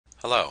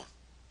Hello,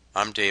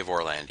 I'm Dave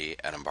Orlandi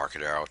at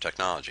Embarcadero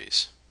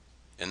Technologies.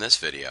 In this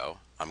video,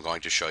 I'm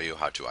going to show you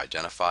how to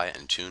identify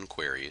and tune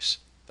queries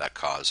that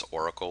cause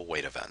Oracle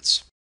wait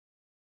events.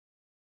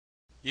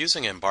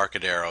 Using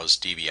Embarcadero's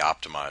DB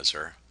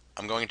Optimizer,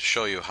 I'm going to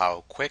show you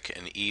how quick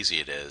and easy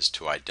it is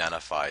to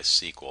identify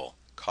SQL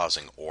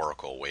causing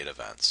Oracle wait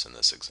events in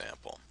this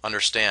example.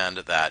 Understand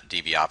that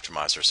DB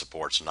Optimizer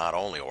supports not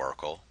only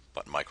Oracle,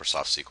 but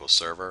Microsoft SQL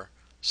Server,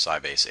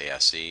 Sybase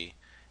ASE,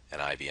 and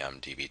IBM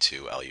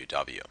DB2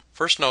 LUW.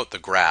 First note the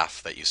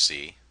graph that you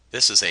see.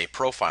 This is a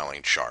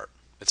profiling chart.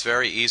 It's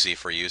very easy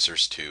for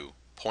users to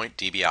point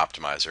DB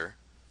Optimizer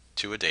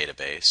to a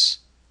database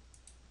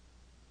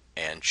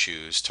and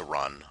choose to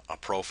run a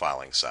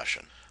profiling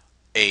session.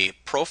 A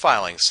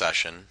profiling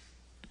session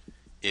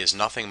is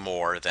nothing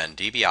more than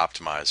DB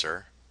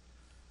Optimizer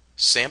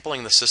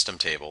sampling the system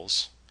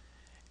tables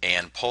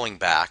and pulling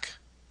back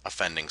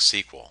offending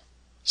SQL.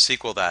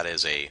 SQL that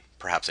is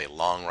perhaps a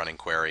long-running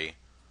query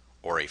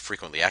or a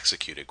frequently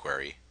executed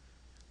query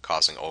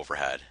causing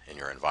overhead in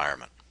your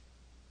environment.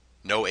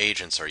 No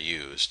agents are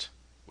used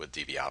with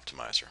DB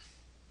Optimizer.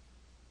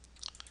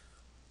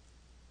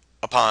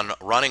 Upon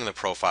running the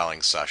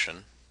profiling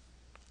session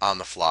on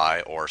the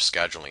fly or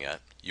scheduling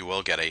it, you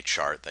will get a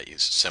chart that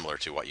is similar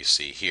to what you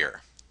see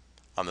here.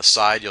 On the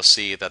side, you'll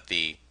see that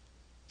the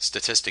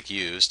statistic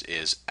used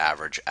is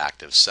average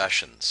active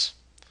sessions.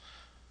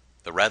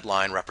 The red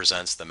line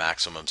represents the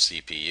maximum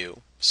CPU,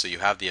 so you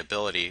have the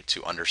ability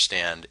to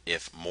understand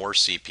if more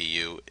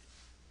CPU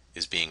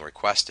is being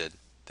requested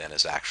than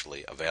is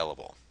actually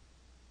available.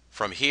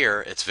 From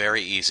here, it's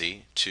very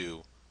easy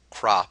to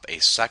crop a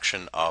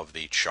section of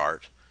the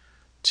chart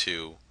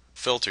to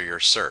filter your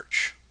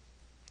search,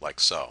 like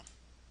so.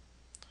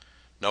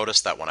 Notice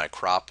that when I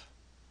crop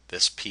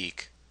this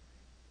peak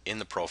in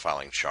the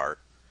profiling chart,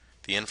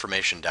 the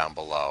information down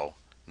below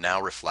now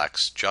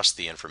reflects just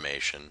the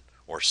information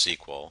or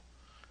SQL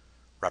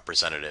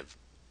representative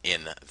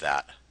in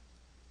that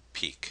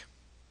peak.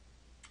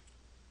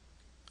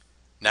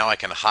 Now I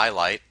can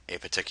highlight a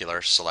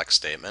particular select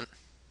statement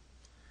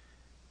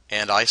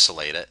and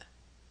isolate it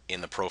in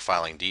the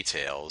profiling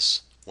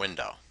details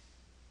window.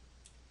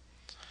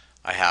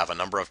 I have a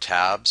number of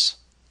tabs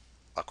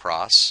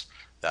across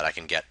that I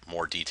can get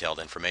more detailed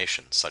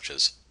information, such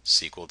as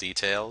SQL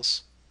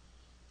details,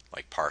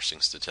 like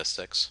parsing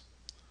statistics,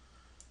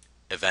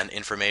 event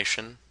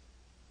information,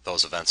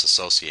 those events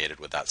associated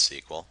with that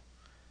SQL,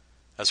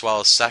 as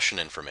well as session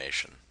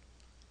information,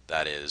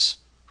 that is,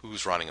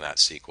 who's running that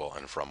SQL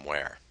and from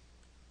where.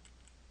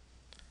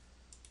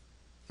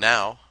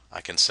 Now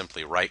I can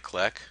simply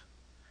right-click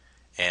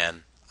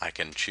and I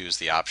can choose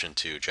the option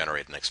to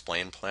generate an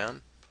explain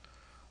plan,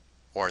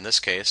 or in this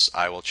case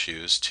I will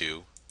choose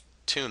to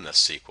tune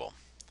this SQL.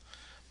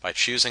 By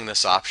choosing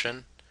this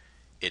option,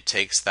 it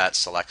takes that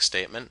select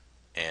statement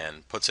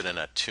and puts it in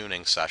a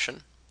tuning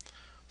session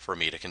for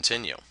me to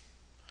continue.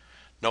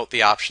 Note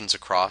the options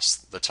across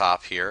the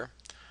top here.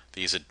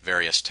 These are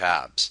various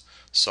tabs.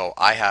 So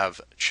I have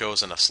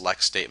chosen a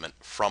select statement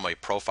from a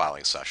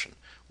profiling session,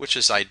 which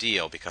is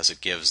ideal because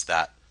it gives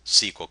that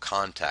SQL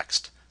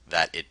context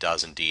that it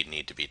does indeed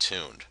need to be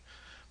tuned.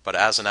 But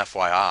as an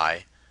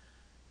FYI,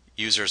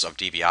 users of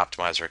DB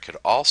Optimizer could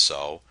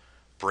also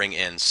bring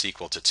in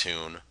SQL to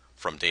tune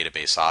from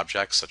database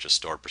objects such as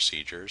stored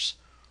procedures,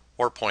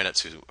 or point it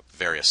to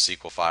various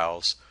SQL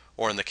files,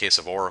 or in the case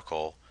of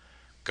Oracle,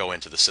 go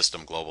into the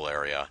system global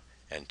area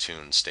and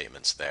tune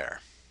statements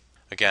there.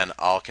 Again,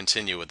 I'll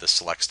continue with the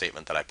select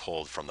statement that I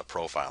pulled from the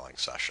profiling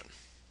session.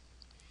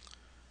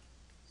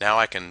 Now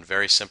I can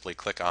very simply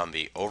click on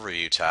the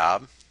Overview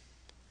tab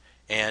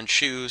and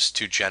choose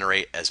to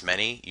generate as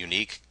many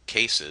unique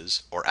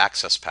cases or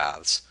access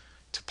paths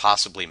to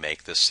possibly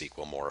make this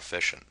SQL more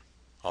efficient.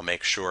 I'll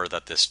make sure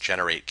that this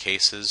Generate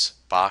Cases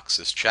box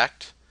is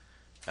checked,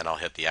 and I'll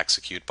hit the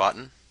Execute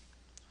button.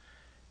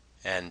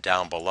 And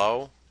down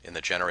below in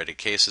the Generated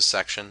Cases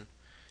section,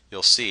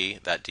 you'll see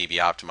that DB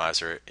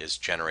Optimizer is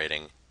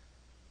generating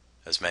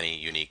as many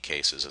unique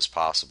cases as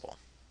possible.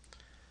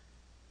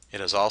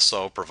 It has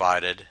also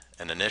provided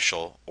an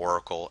initial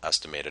Oracle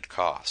estimated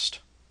cost.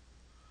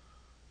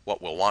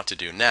 What we'll want to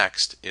do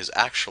next is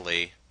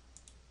actually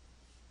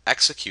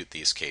execute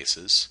these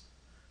cases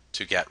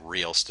to get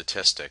real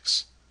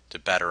statistics to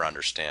better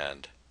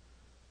understand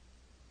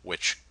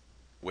which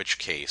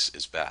case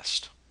is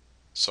best.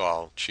 So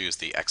I'll choose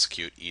the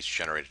Execute Each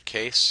Generated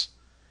Case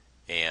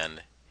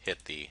and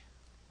hit the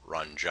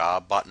Run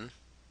Job button.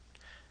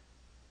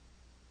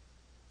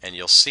 And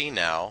you'll see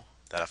now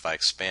that if I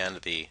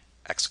expand the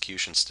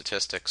Execution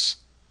Statistics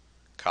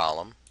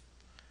column,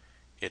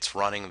 it's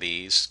running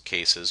these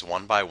cases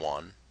one by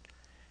one,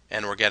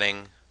 and we're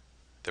getting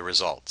the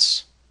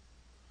results.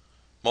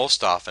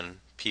 Most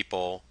often,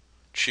 people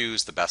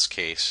choose the best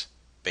case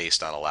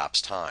based on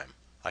elapsed time.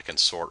 I can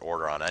sort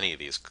order on any of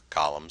these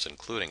columns,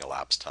 including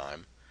elapsed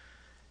time,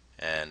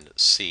 and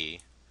see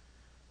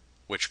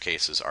which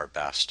cases are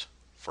best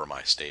for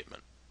my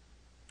statement.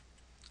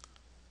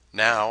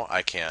 Now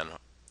I can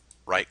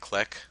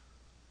right-click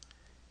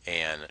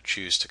and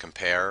choose to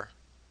compare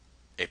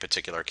a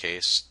particular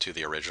case to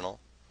the original,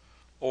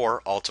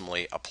 or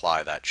ultimately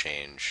apply that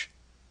change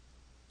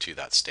to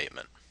that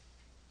statement.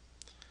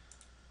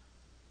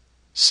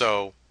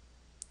 So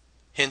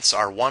hints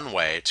are one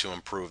way to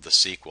improve the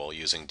SQL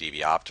using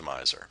DB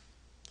Optimizer.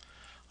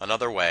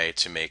 Another way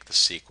to make the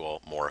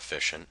SQL more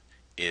efficient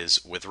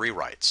is with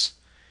rewrites.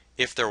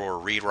 If there were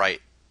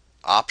rewrite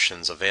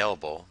options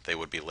available, they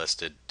would be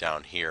listed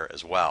down here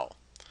as well.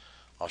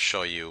 I'll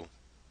show you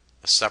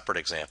a separate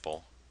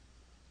example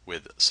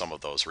with some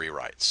of those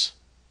rewrites.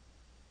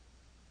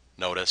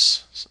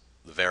 Notice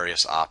the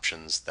various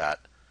options that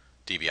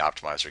DB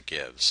Optimizer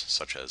gives,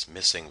 such as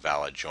missing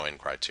valid join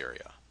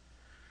criteria,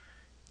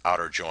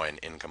 outer join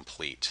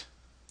incomplete,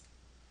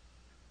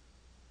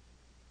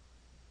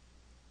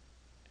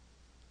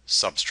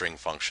 substring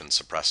function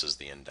suppresses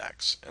the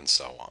index, and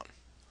so on.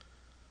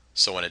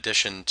 So in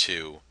addition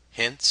to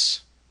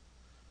hints,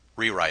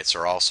 rewrites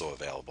are also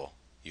available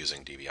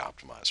using DB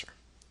Optimizer.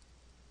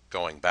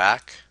 Going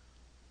back,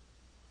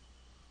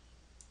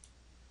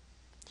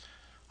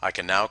 I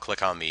can now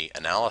click on the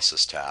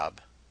Analysis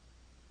tab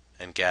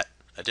and get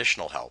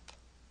additional help.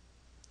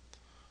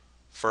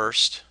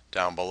 First,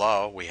 down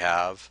below we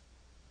have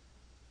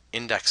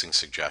indexing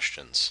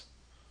suggestions.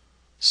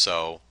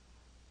 So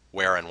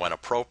where and when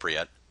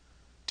appropriate,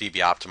 DB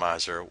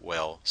Optimizer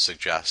will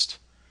suggest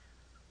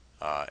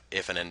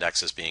if an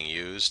index is being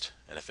used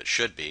and if it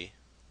should be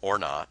or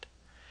not,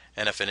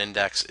 and if an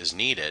index is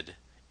needed,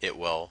 it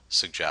will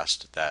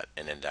suggest that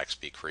an index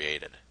be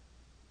created.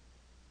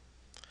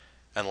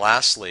 And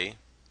lastly,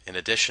 in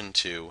addition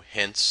to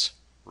hints,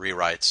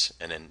 rewrites,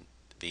 and in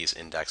these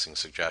indexing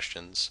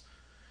suggestions,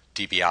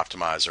 DB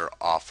Optimizer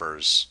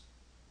offers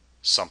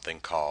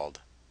something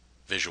called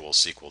Visual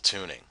SQL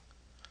Tuning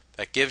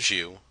that gives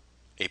you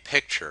a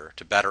picture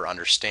to better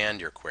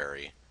understand your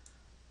query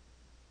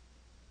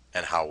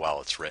and how well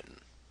it's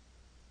written.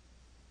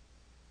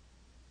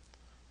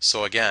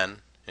 So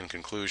again, in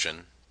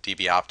conclusion,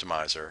 DB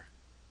Optimizer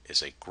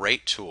is a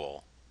great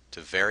tool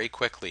to very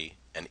quickly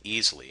and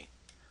easily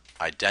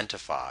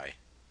identify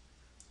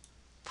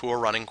poor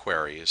running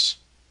queries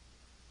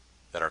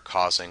that are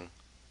causing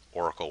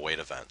Oracle wait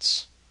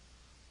events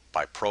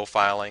by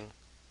profiling,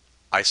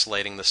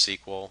 isolating the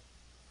SQL,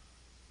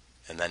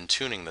 and then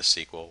tuning the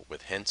SQL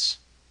with hints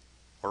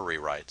or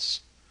rewrites,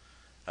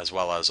 as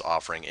well as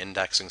offering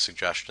indexing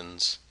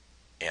suggestions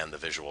and the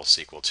Visual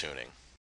SQL Tuning.